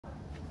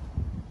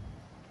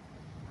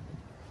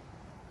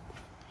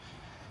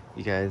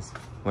You guys,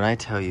 when I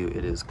tell you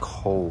it is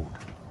cold,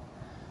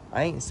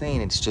 I ain't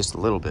saying it's just a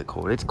little bit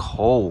cold. It's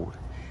cold.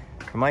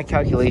 For my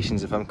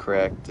calculations, if I'm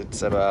correct,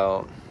 it's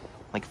about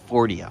like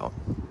 40 out.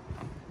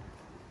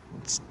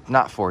 It's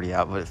not 40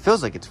 out, but it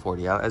feels like it's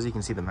 40 out. As you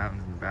can see, the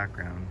mountains in the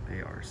background, they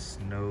are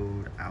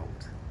snowed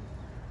out.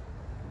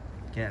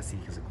 You can't see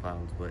because of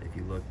clouds, but if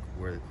you look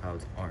where the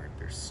clouds aren't,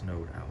 they're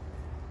snowed out.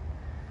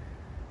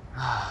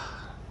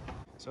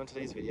 So in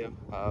today's video,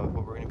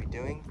 what we're going to be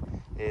doing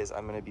is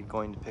I'm going to be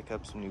going to pick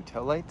up some new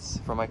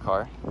taillights for my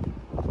car.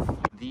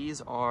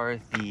 These are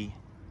the,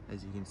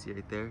 as you can see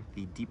right there,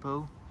 the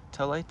depot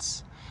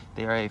taillights.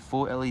 They are a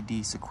full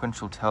LED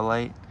sequential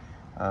taillight.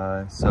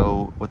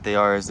 So what they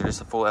are is they're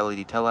just a full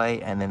LED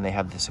taillight, and then they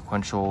have the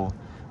sequential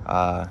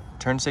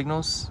turn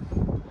signals.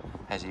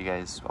 As you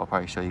guys, I'll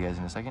probably show you guys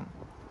in a second.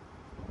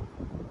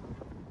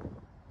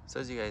 So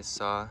as you guys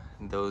saw,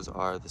 those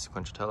are the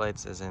sequential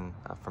taillights, as in,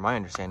 from my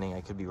understanding, I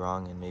could be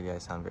wrong and maybe I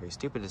sound very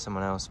stupid to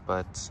someone else,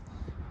 but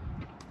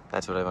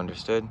that's what I've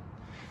understood.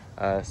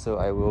 So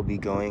I will be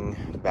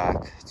going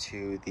back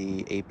to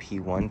the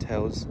AP1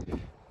 tails.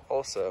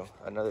 Also,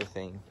 another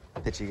thing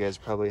that you guys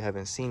probably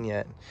haven't seen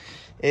yet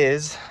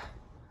is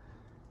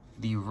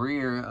the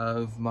rear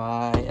of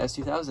my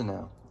S2000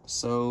 now.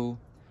 So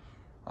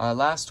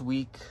last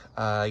week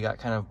I got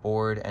kind of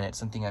bored, and it's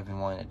something I've been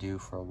wanting to do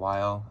for a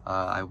while.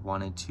 I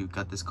wanted to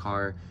gut this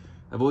car.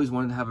 I've always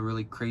wanted to have a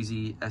really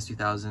crazy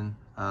S2000,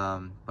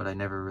 but I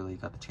never really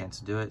got the chance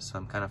to do it, so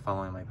I'm kind of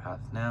following my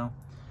path now.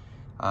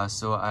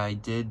 So I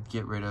did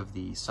get rid of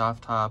the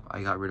soft top.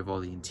 I got rid of all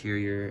the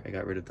interior. I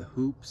got rid of the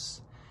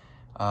hoops.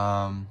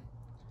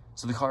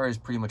 So the car is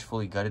pretty much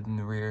fully gutted in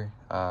the rear.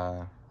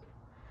 Got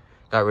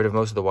rid of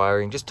most of the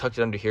wiring. Just tucked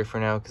it under here for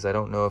now because I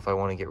don't know if I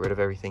want to get rid of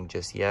everything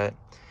just yet.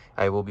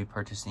 I will be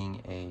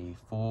purchasing a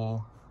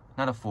full,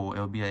 not a full,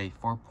 it'll be a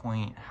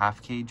 4-point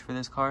half cage for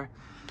this car.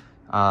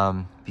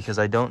 Because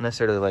I don't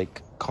necessarily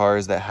like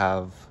cars that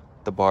have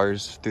the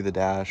bars through the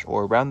dash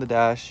or around the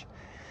dash.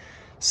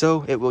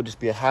 So it will just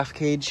be a half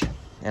cage,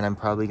 and I'm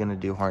probably going to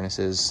do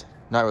harnesses.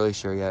 Not really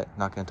sure yet.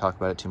 Not going to talk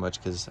about it too much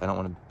because I don't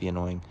want to be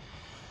annoying.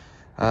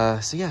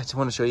 So yeah, just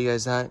want to show you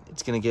guys that.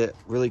 It's going to get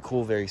really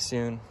cool very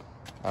soon.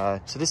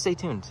 So just stay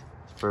tuned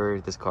for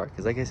this car,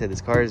 because like I said,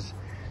 this car is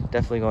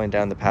definitely going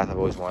down the path I've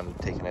always wanted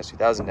to take an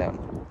S2000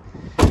 down.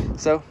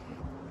 So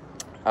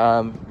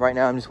right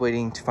now I'm just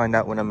waiting to find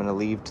out when I'm going to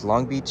leave to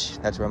Long Beach.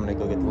 That's where I'm going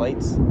to go get the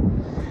lights.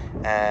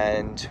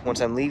 And once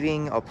I'm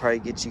leaving, I'll probably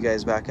get you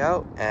guys back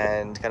out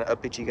and kind of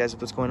update you guys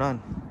with what's going on.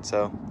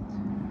 So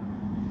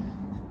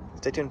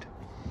stay tuned.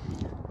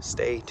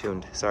 Stay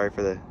tuned. Sorry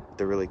for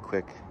the really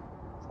quick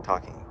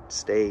talking.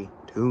 Stay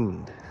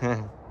tuned.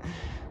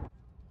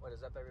 What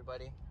is up,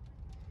 everybody?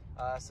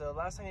 So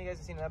last time you guys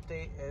have seen an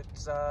update,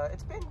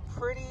 it's been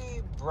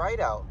pretty bright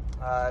out,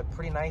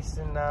 pretty nice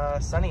and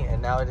sunny,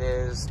 and now it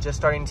is just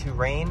starting to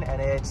rain,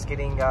 and it's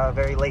getting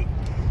very late.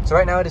 So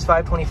right now it is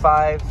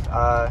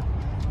 5:25.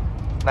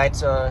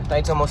 Night's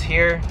almost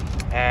here,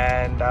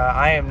 and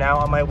I am now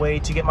on my way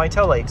to get my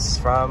taillights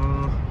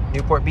from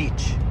Newport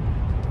Beach.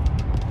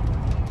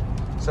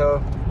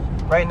 So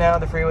right now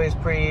the freeway is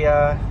pretty,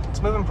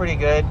 it's moving pretty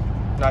good,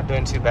 not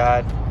doing too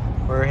bad.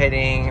 We're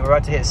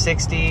about to hit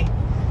 60.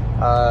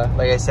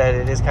 Like I said,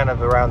 it is kind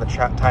of around the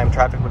time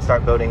traffic would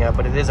start building up,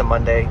 but it is a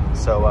Monday,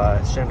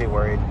 so shouldn't be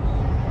worried.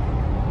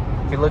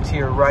 If you look to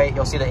your right,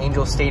 you'll see the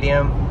Angel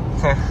Stadium.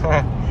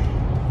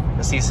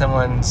 You'll see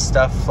someone's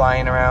stuff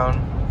flying around.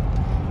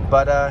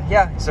 But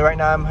yeah, so right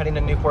now I'm heading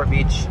to Newport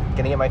Beach,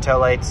 gonna get my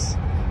taillights,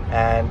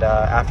 and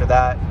after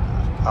that,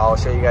 I'll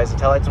show you guys the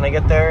taillights when I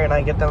get there, and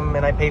I get them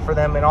and I pay for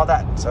them and all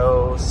that.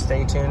 So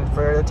stay tuned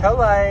for the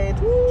taillight.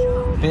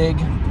 Woo! Big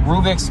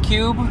Rubik's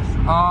Cube.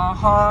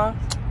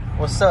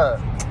 What's up?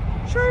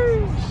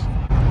 Cheers.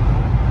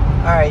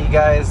 All right, you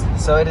guys.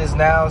 So it is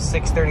now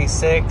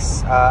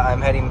 6:36.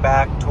 I'm heading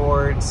back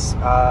towards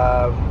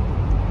my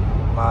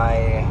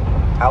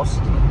house.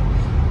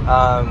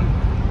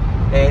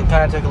 It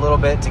kind of took a little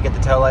bit to get the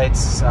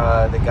taillights.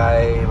 The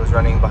guy was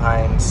running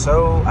behind,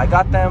 so I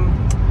got them.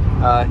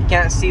 You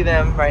can't see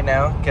them right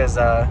now because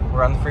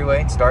we're on the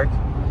freeway. It's dark,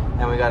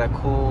 and we got a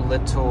cool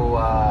little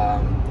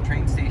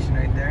train station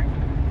right there.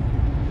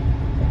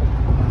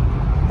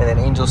 And then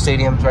Angel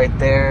Stadium's right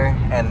there,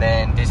 and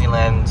then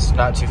Disneyland's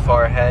not too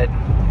far ahead.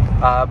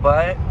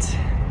 But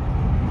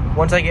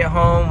once I get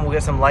home, we'll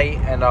get some light,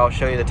 and I'll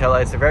show you the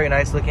taillights. They're very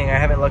nice looking. I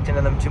haven't looked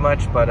into them too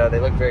much, but they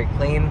look very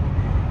clean.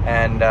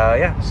 And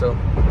yeah, so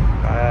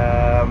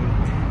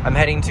I'm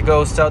heading to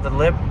go sell the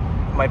lip,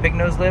 my big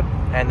nose lip,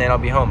 and then I'll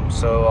be home.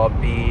 So I'll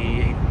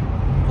be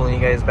pulling you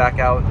guys back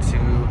out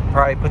to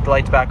probably put the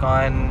lights back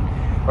on,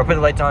 or put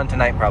the lights on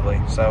tonight probably.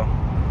 So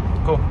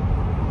cool.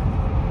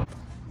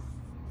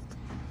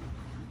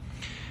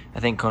 I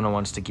think Kona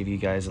wants to give you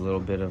guys a little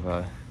bit of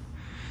a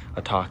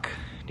talk.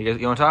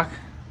 You want to talk?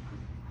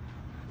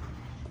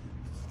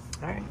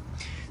 All right.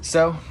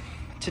 So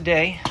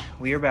today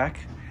we are back.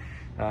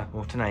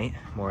 Well, tonight,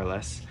 more or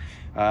less.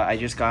 I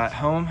just got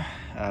home,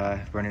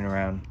 running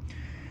around.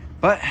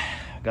 But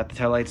got the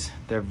taillights.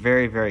 They're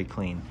very, very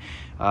clean.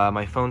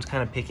 My phone's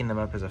kind of picking them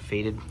up as a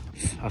faded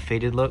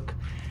look.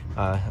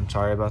 I'm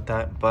sorry about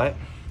that, but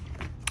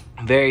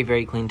very,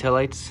 very clean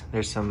taillights.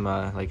 There's some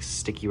like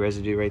sticky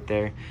residue right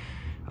there,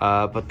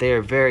 but they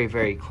are very,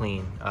 very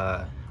clean.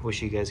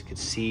 Wish you guys could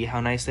see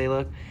how nice they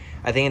look.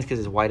 I think it's because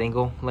this wide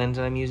angle lens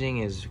that I'm using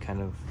is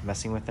kind of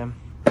messing with them.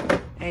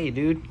 Hey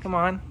dude, come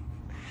on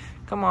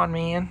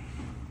man.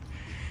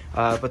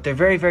 But they're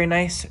very, very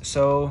nice.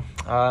 So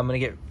I'm gonna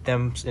get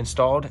them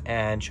installed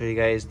and show you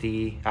guys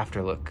the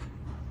after look.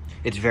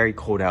 It's very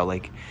cold out.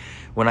 Like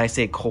when I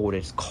say cold,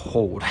 it's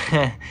cold.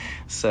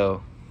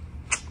 So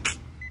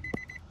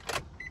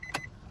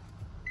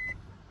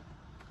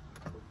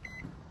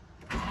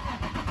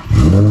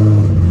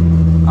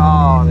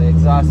oh, the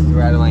exhaust is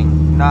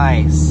rattling.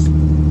 Nice.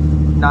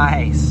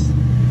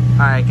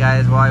 All right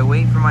guys, while I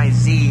wait for my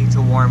Z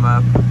to warm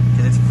up,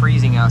 because it's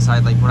freezing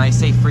outside. Like when I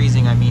say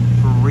freezing, I mean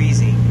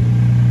freezing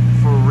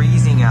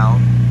out.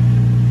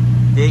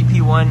 The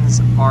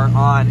AP1s are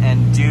on,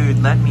 and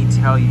dude, let me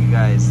tell you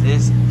guys,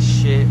 this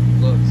shit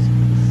looks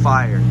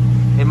fire.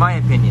 In my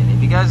opinion,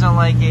 if you guys don't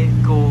like it,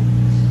 cool,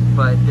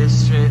 but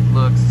this shit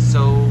looks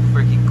so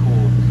freaking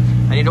cool.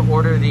 I need to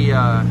order the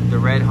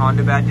red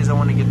Honda badges. I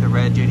want to get the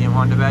red JDM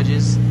Honda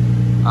badges,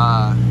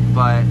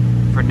 but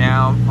for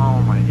now,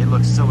 oh my, it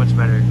looks so much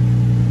better.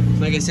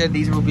 Like I said,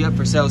 these will be up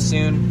for sale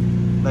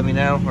soon. Let me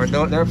know, or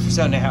they're up for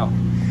sale now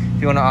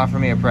if you want to offer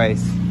me a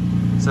price.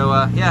 So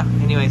yeah,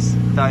 anyways,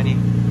 without any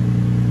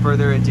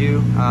further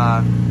ado,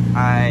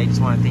 I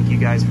just want to thank you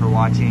guys for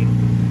watching.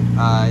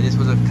 This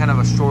was a kind of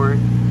a short,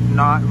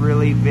 not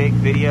really big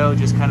video,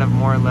 just kind of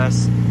more or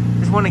less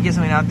just want to get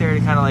something out there to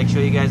kind of like show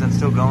you guys I'm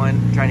still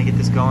going, trying to get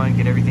this going,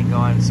 get everything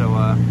going. So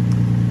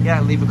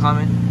yeah, leave a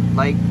comment,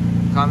 like,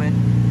 comment,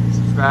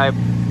 subscribe.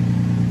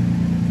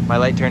 My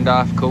light turned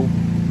off, cool.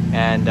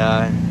 And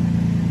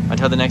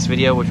until the next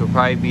video, which will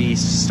probably be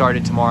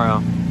started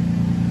tomorrow,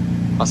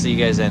 I'll see you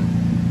guys then.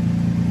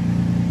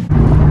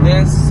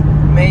 This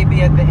may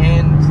be at the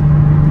end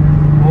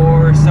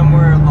or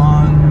somewhere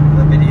along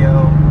the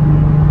video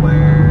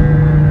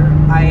where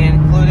I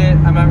include it.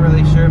 I'm not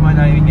really sure, it might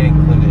not even get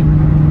included.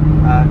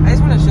 I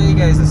just want to show you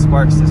guys the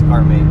sparks this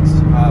car makes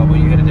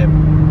when you hit a dip.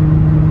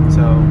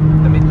 So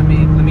let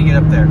me get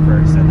up there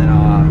first, and then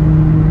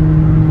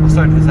I'll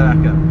start this back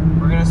up.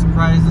 We're gonna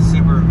surprise the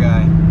Subaru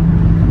guy.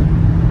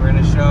 We're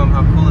gonna show him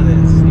how cool it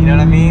is. You know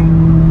what I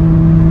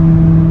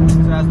mean?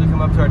 So as we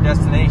come up to our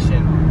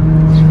destination,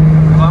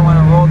 we might want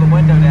to roll the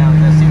window down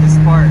to see the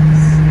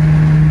sparks.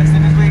 As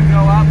soon as we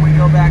go up, we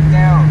go back